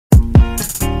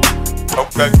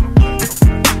Okay,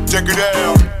 check it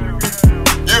out.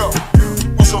 Yeah,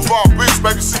 who's so far, bitch,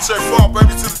 baby, C.J.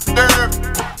 baby, to the damn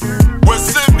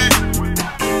West Sydney.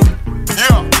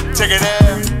 Yeah, check it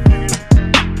out.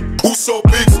 Who's so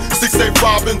big?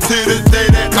 685 until the day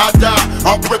that I die.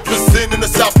 I'm representing the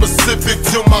South Pacific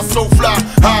till my soul fly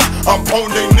high. I'm on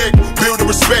their neck, building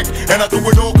respect, and I do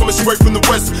it all coming straight from the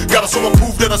West. Gotta show and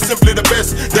prove that I'm simply the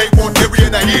best. They want area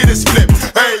and I hear this flip.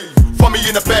 Hey, find me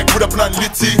in the back with a blunt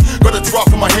litty. Got a drop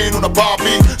in my hand on a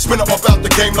Barbie. Spin up about the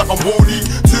game like I'm Wardy.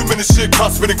 2 minutes shit,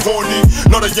 can't spin it corny.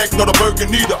 Not a yank, not a burger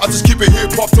neither. I just keep it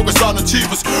hip hop, talking silent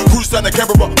achievers. Cruise down the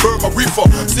camera, burn my reefer.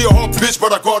 See a hot bitch,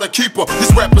 but I gotta keep her. This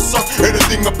rapper suck,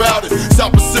 anything about it.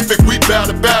 South Pacific, we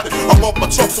bout it. I'm off my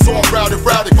truck, so I'm rowdy.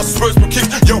 My Spurs will kick,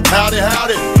 yo, howdy.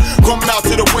 Come out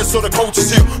to the west, so the coach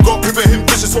is here. Go pivot him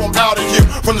vicious, so I'm out of here.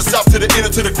 From the south to the inner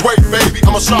to the great, baby.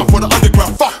 I'm a shot for the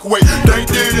underground, fuck away. They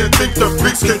didn't think the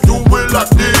bigs can do it like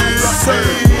this. Hey,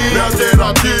 now that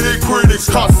I did it, critics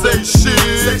can't say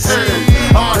shit. Hey,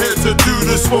 I had to do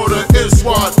this for the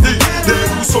S.Y.D. They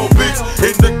who so bigs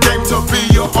in the game to be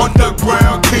your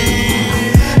underground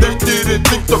king. They didn't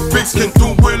think the bigs can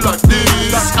do it like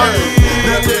this. Hey,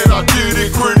 now that I did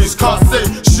it, critics can't say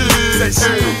shit.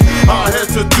 Hey, I had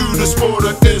to do this for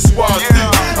the S.Y.D.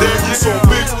 They who so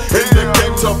bigs in the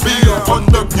game to be your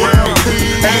underground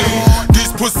king. Hey,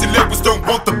 these pussy levels don't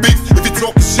want the beef. If you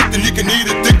talking shit, then you can eat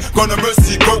a dick. Gonna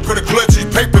mercy, go for the clergy,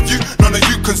 pay-per-view. None of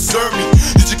you concern me.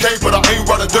 UGK, but I ain't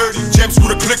riding dirty. Jam screw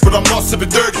the click, but I'm not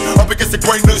sipping dirty. Up against the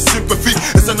grain, no sympathy.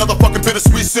 It's another fucking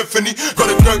bittersweet symphony.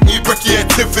 Got a dirty, Brecky at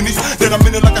Tiffany's. Then I'm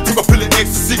in it like I took a pill of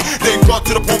ecstasy. Then got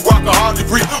to the point where I can hardly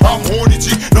breathe. I'm horny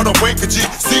G, not a wanker G.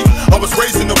 See, I was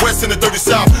raised in the West in the dirty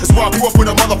South. That's why I grew up with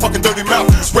a motherfucking dirty mouth.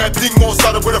 Rap thing all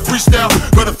started with a freestyle.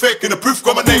 Got a fake and a proof,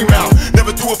 got my name out.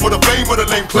 Never do it for the fame or the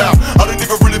lame clout. I don't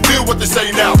even really feel what they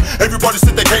say now. Everybody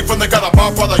said they came from the gutter.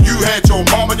 My brother, you had your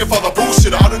mom and your father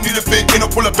bullshit. I don't need a fit in or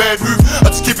pull a bad move.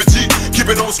 I just keep it G, keep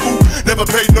it old school. Never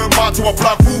paid no mind to a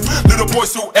blind fool. Little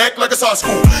boys who act like it's high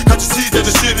school. Can't you see that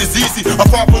the shit is easy? I'm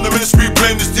far from the ministry,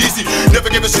 playing this easy. Never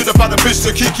gave a shit about a bitch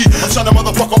to Kiki. I'm trying to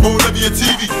motherfucker all over your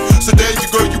TV. So there you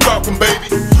go, you welcome,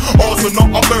 baby. Also not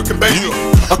American, baby.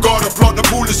 I got a plot, the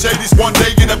pool of shadies. One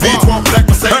day in a V12 black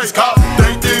Mercedes car.